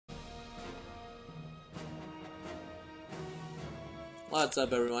What's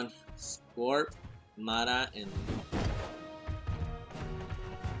up, everyone? Scorp, Mara, and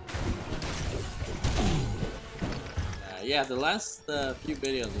yeah, the last few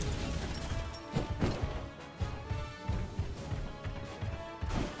videos.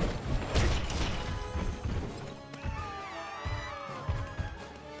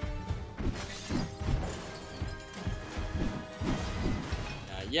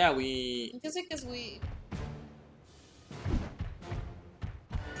 Yeah, we. Because we.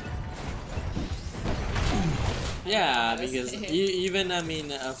 Yeah, because even I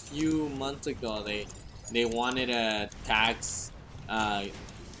mean a few months ago they wanted to tax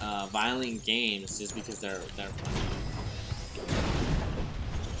violent games just because they're funny.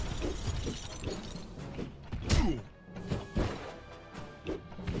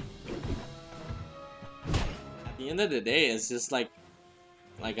 At the end of the day, it's just like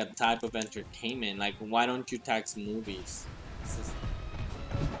a type of entertainment. Like, why don't you tax movies? It's just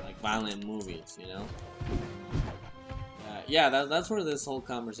like violent movies, you know? Yeah, that's where this whole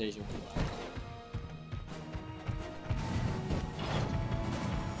conversation was about.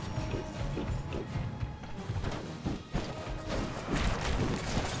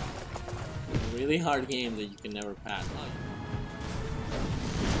 Really hard games that you can never pass.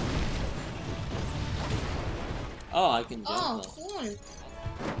 Oh, I can jump. Oh, cool.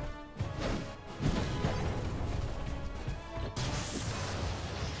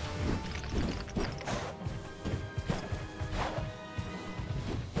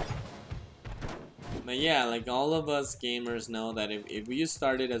 But yeah, like all of us gamers know that if you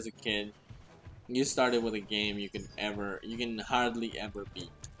started as a kid, you started with a game you can hardly ever beat.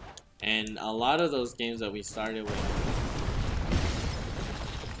 And a lot of those games that we started with,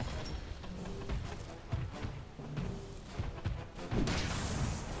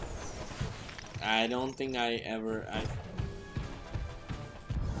 I don't think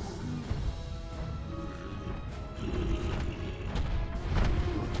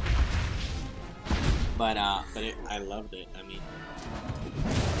but I loved it. I mean,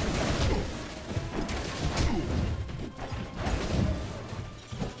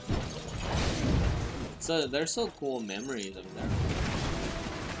 so there's so cool memories of there.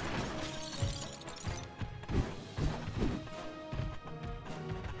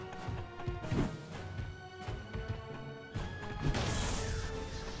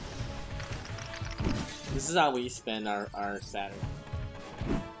 This is how we spend our Saturday.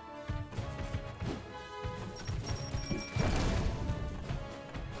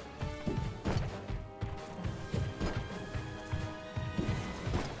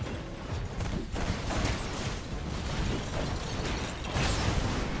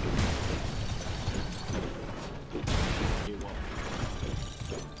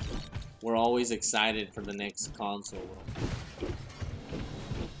 We're always excited for the next console.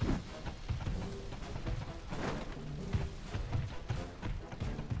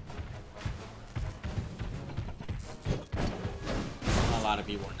 A lot of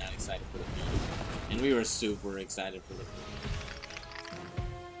people were not excited for the Vita, and we were super excited for the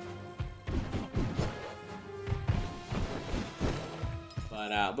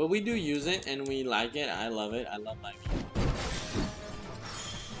Vita. But we do use it, and we like it. I love it. I love my Vita.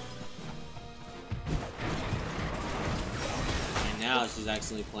 Now she's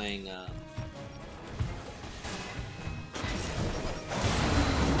actually playing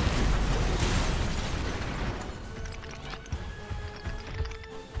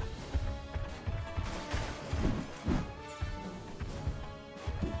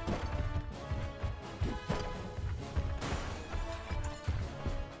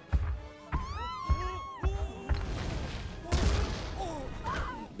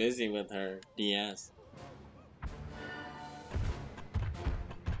busy with her DS.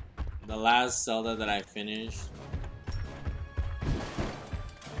 The last Zelda that I finished,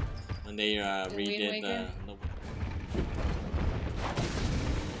 when they redid the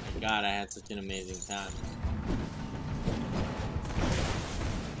my God, I had such an amazing time.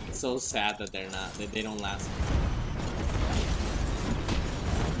 It's so sad that they don't last.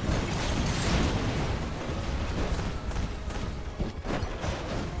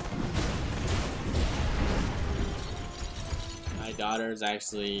 My daughter's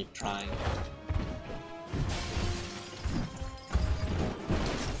actually trying.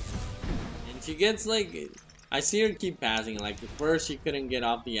 And she gets like, I see her keep passing. Like at first she couldn't get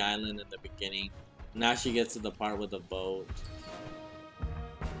off the island in the beginning. Now she gets to the part with the boat.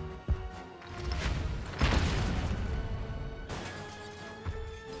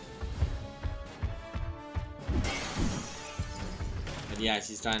 But yeah,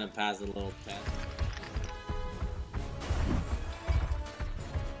 she's trying to pass a little test.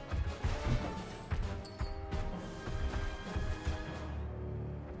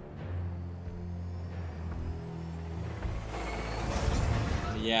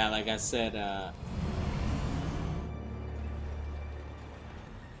 Yeah, like I said,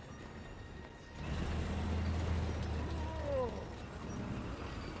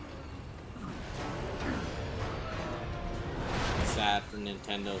 sad for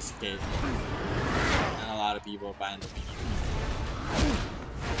Nintendo's case. Not a lot of people are buying the Wii U.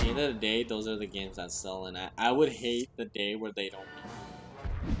 At the end of the day, those are the games that sell, and I would hate the day where they don't.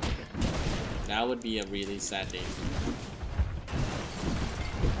 That would be a really sad day.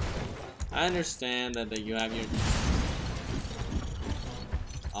 I understand that you have your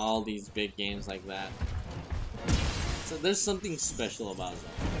all these big games like that. So there's something special about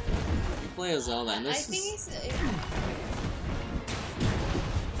Zelda. You play a Zelda, and this is.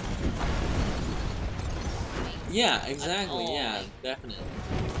 Yeah, exactly. Yeah, definitely.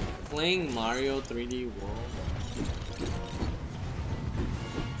 Playing Mario 3D World,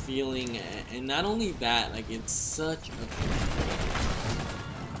 feeling, and not only that, like it's such a.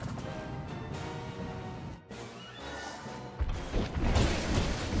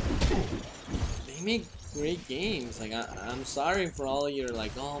 They make great games. Like I'm sorry for all of your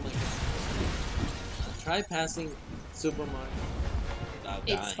like, oh my god. Try passing Super Mario without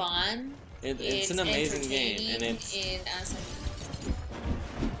dying. It's fun. It's an amazing game, and it's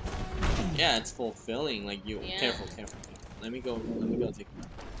yeah, it's fulfilling. Like you, careful. Let me go take.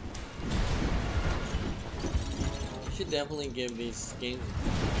 You should definitely give these games.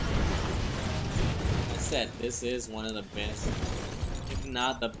 I said this is one of the best, if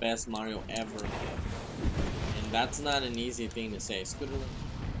not the best Mario ever, and that's not an easy thing to say. Scooter.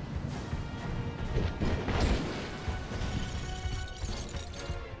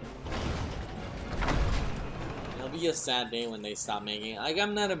 Be a sad day when they stop making. Like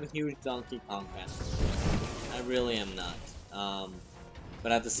I'm not a huge Donkey Kong fan. I really am not.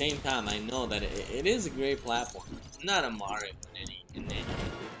 But at the same time, I know that it is a great platform. I'm not a Mario in any.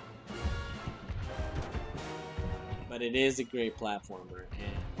 But it is a great platformer.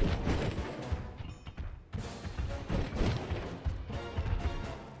 And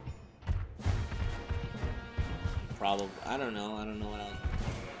probably I don't know what else.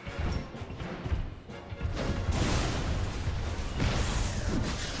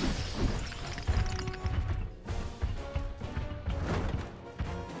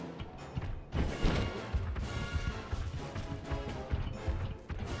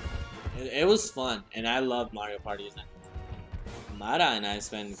 It was fun, and I loved Mario Party. Mara and I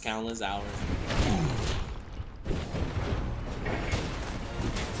spent countless hours.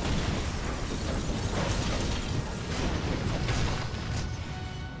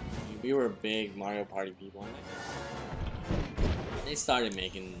 We were big Mario Party people. They started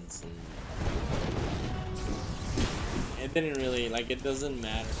making some. It didn't really like. It doesn't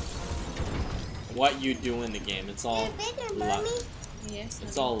matter what you do in the game. It's all luck. Yes.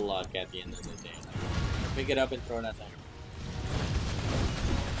 It's all luck at the end of the day. Pick it up and throw it at them.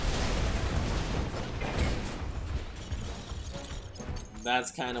 That's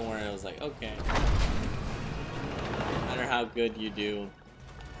kind of where I was like, okay. No matter how good you do.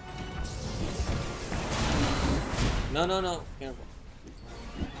 No. Careful.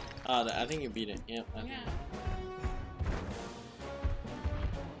 Oh, I think you beat it. Yep. Yeah.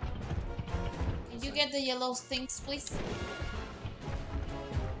 Can you get the yellow things, please?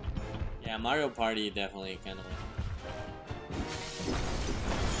 Yeah, Mario Party definitely kind of.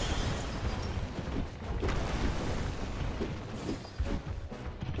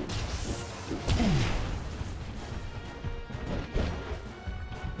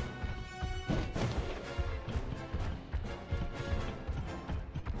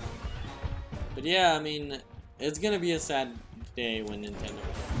 But yeah, I mean, it's gonna be a sad day when Nintendo.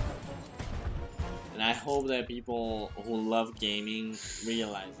 And I hope that people who love gaming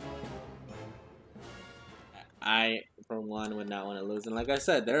realize it. I, for one, would not want to lose. And like I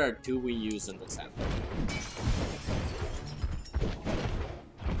said, there are 2 Wii U's in the sample.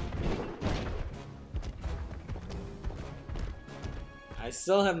 I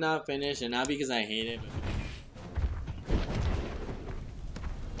still have not finished, and not because I hate it, but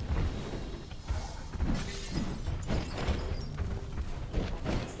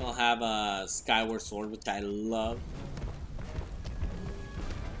I still have a Skyward Sword, which I love.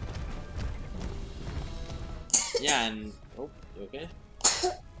 Yeah, and oh, you okay?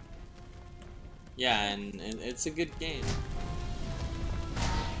 Yeah, and it's a good game. I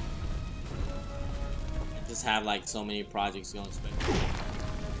just have like so many projects going.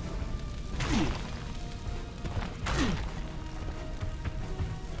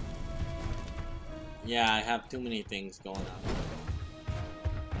 Yeah, I have too many things going on.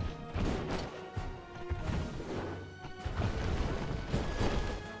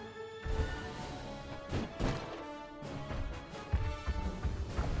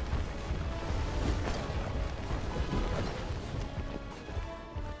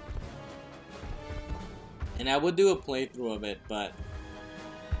 And I would do a playthrough of it, but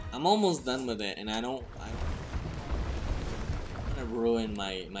I'm almost done with it, and I don't want to ruin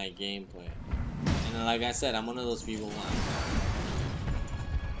my gameplay. And like I said, I'm one of those people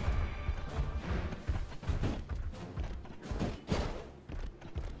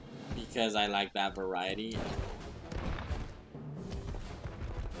because I like that variety.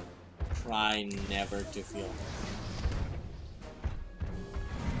 Try never to feel.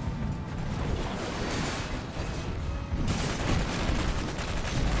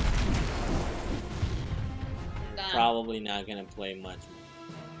 Probably not gonna play much.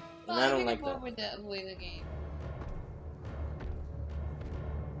 Well, and I don't like that. With the game.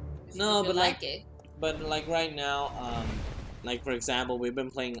 No, but like it. But like right now, like for example, we've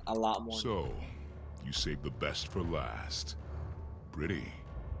been playing a lot more. So, you saved the best for last. Pretty.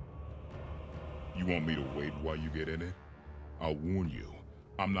 You want me to wait while you get in it? I'll warn you,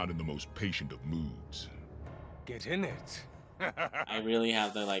 I'm not in the most patient of moods. Get in it. I really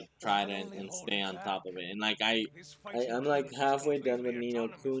have to like try to and stay on top of it, and like I'm like halfway done with Ni no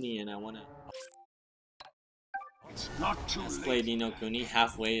Kuni, and I wanna. It's not too Let's late. play Ni no Kuni.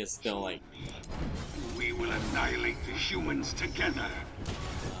 Halfway is still like. We will annihilate the humans together.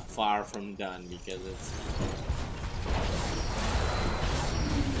 Far from done because it's.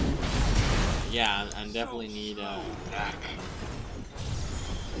 Yeah, I definitely need the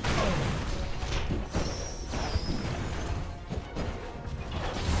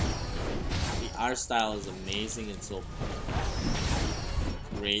art style is amazing. It's so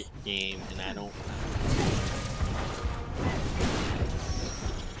great game, and I don't.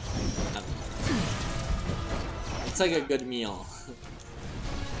 It's like a good meal.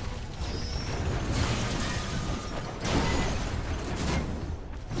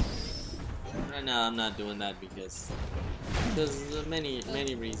 Right now, I'm not doing that because there's many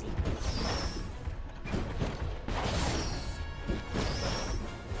reasons.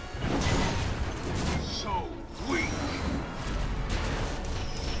 So weak.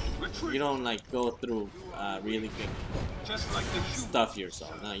 You don't like go through really good Just like the stuff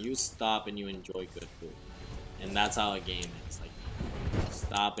yourself. No, you stop and you enjoy good food, and that's how a game is. Like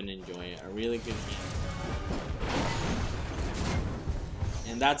stop and enjoy it. A really good game.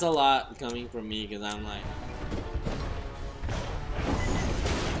 And that's a lot coming from me because I'm like,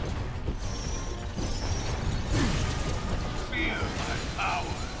 feel my power.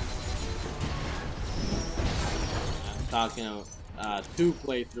 I'm talking of 2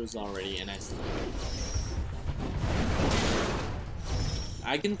 playthroughs already, and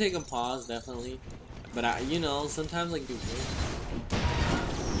I can take a pause definitely, but you know, sometimes like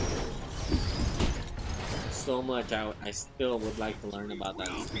so much I still would like to learn about that.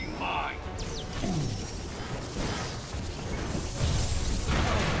 Will be mine.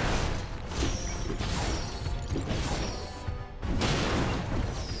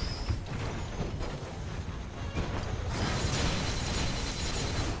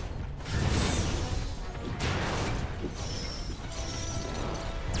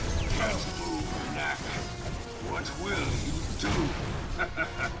 Can't move, Knack. What will you do?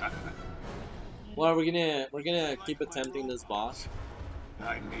 Well, we're gonna keep attempting this boss,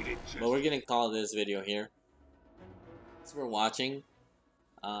 I need it just. but we're gonna call this video here. Thanks for watching.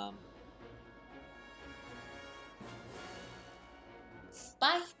 Bye.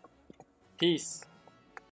 Peace.